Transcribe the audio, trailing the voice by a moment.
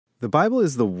The Bible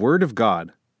is the Word of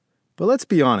God. But let's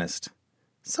be honest.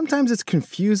 Sometimes it's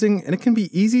confusing and it can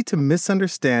be easy to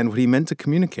misunderstand what he meant to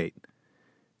communicate.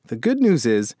 The good news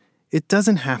is, it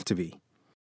doesn't have to be.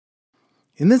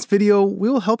 In this video, we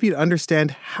will help you to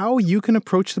understand how you can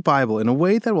approach the Bible in a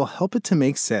way that will help it to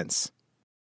make sense.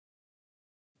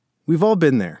 We've all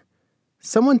been there.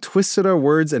 Someone twisted our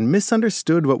words and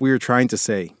misunderstood what we were trying to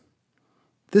say.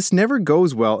 This never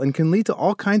goes well and can lead to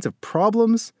all kinds of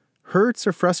problems, hurts,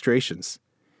 or frustrations.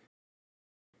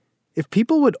 If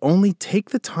people would only take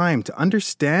the time to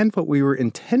understand what we were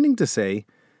intending to say,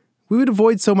 we would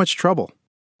avoid so much trouble.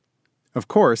 Of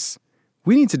course,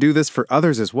 we need to do this for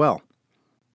others as well.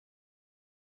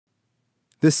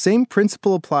 This same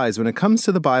principle applies when it comes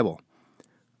to the Bible.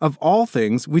 Of all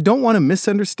things, we don't want to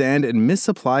misunderstand and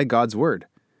misapply God's Word.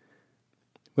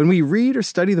 When we read or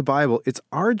study the Bible, it's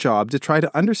our job to try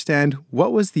to understand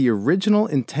what was the original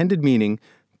intended meaning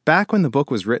back when the book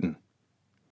was written.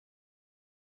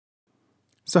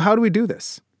 So how do we do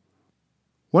this?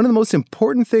 One of the most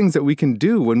important things that we can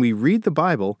do when we read the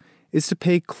Bible is to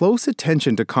pay close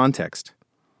attention to context.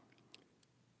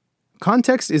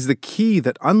 Context is the key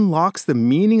that unlocks the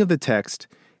meaning of the text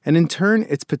and in turn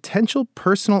its potential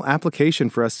personal application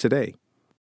for us today.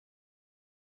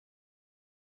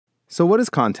 So what is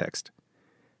context?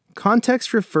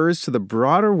 Context refers to the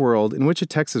broader world in which a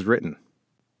text is written.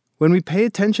 When we pay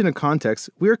attention to context,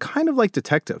 we are kind of like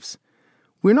detectives.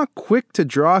 We're not quick to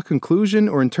draw a conclusion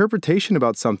or interpretation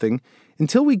about something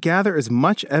until we gather as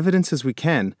much evidence as we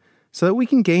can so that we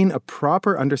can gain a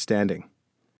proper understanding.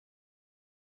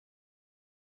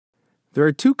 There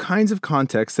are two kinds of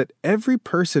context that every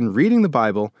person reading the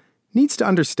Bible needs to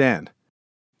understand.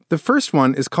 The first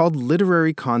one is called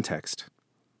literary context.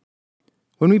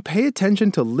 When we pay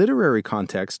attention to literary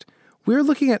context, we are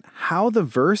looking at how the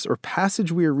verse or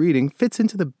passage we are reading fits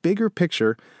into the bigger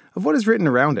picture of what is written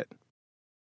around it.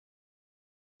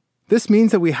 This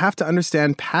means that we have to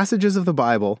understand passages of the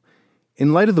Bible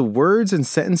in light of the words and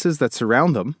sentences that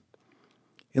surround them,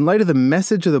 in light of the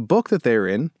message of the book that they are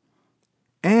in,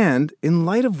 and in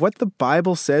light of what the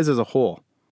Bible says as a whole.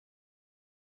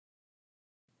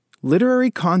 Literary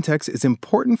context is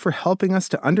important for helping us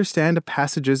to understand a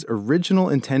passage's original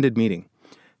intended meaning.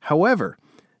 However,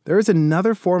 there is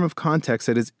another form of context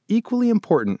that is equally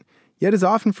important, yet is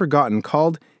often forgotten,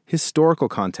 called historical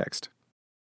context.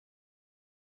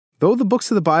 Though the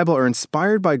books of the Bible are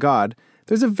inspired by God,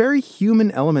 there's a very human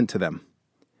element to them.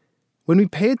 When we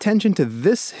pay attention to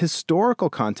this historical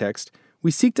context,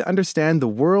 we seek to understand the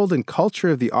world and culture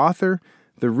of the author,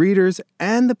 the readers,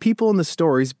 and the people in the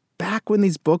stories back when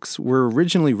these books were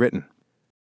originally written.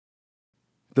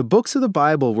 The books of the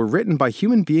Bible were written by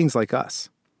human beings like us.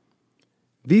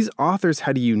 These authors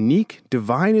had a unique,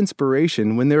 divine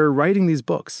inspiration when they were writing these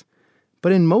books,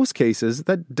 but in most cases,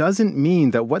 that doesn't mean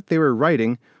that what they were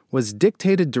writing was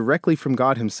dictated directly from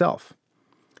God Himself.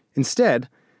 Instead,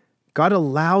 God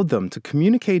allowed them to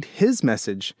communicate His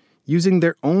message using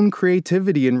their own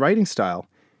creativity and writing style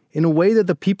in a way that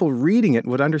the people reading it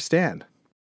would understand.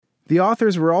 The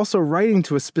authors were also writing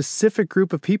to a specific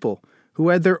group of people who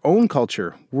had their own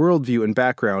culture, worldview, and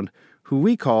background, who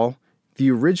we call the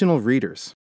original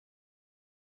readers.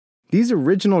 These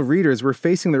original readers were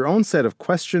facing their own set of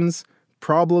questions,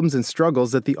 problems, and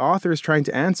struggles that the author is trying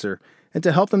to answer and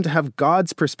to help them to have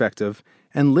God's perspective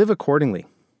and live accordingly.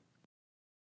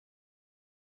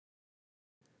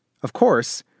 Of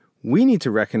course, we need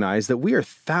to recognize that we are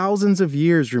thousands of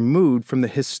years removed from the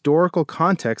historical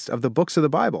context of the books of the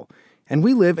Bible, and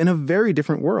we live in a very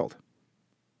different world.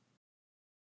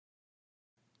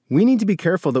 We need to be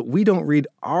careful that we don't read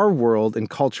our world and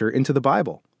culture into the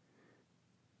Bible.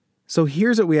 So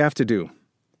here's what we have to do.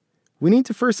 We need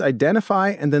to first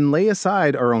identify and then lay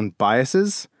aside our own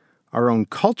biases, our own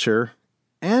culture,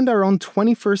 and our own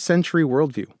 21st century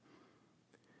worldview.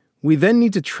 We then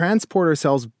need to transport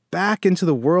ourselves back into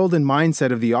the world and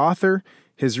mindset of the author,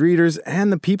 his readers,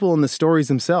 and the people in the stories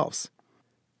themselves.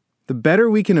 The better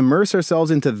we can immerse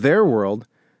ourselves into their world,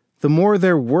 the more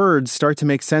their words start to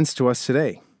make sense to us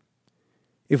today.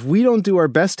 If we don't do our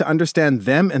best to understand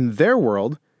them and their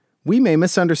world, we may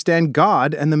misunderstand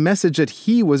God and the message that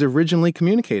He was originally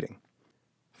communicating.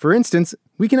 For instance,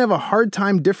 we can have a hard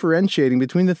time differentiating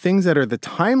between the things that are the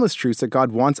timeless truths that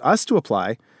God wants us to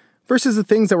apply versus the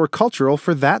things that were cultural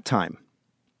for that time.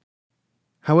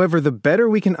 However, the better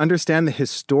we can understand the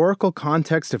historical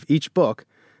context of each book,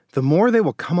 the more they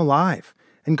will come alive,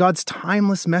 and God's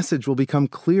timeless message will become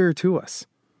clearer to us.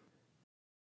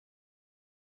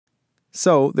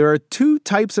 So, there are two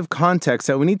types of context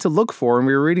that we need to look for when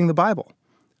we are reading the Bible: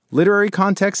 literary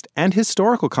context and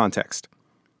historical context.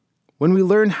 When we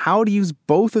learn how to use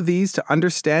both of these to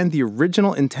understand the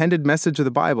original intended message of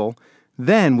the Bible,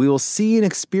 then we will see and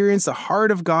experience the heart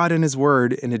of God and His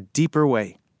Word in a deeper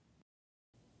way.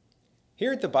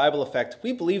 Here at the Bible Effect,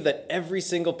 we believe that every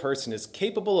single person is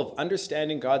capable of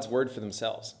understanding God's Word for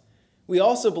themselves. We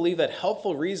also believe that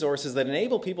helpful resources that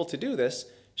enable people to do this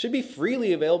should be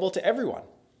freely available to everyone.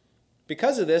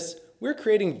 Because of this, we're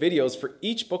creating videos for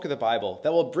each book of the Bible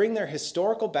that will bring their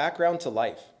historical background to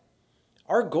life.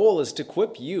 Our goal is to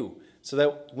equip you so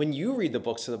that when you read the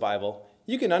books of the Bible,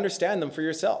 you can understand them for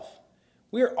yourself.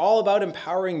 We are all about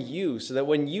empowering you so that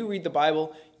when you read the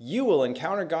Bible, you will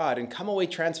encounter God and come away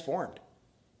transformed.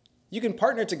 You can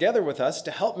partner together with us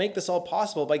to help make this all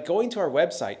possible by going to our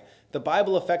website,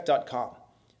 thebibleeffect.com.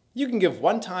 You can give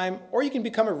one time, or you can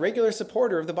become a regular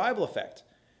supporter of the Bible Effect.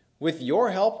 With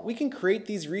your help, we can create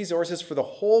these resources for the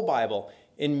whole Bible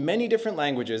in many different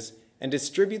languages and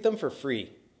distribute them for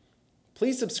free.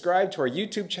 Please subscribe to our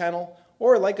YouTube channel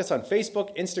or like us on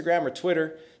Facebook, Instagram, or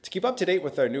Twitter to keep up to date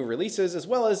with our new releases, as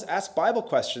well as ask Bible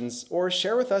questions or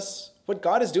share with us what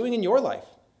God is doing in your life.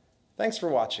 Thanks for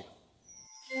watching.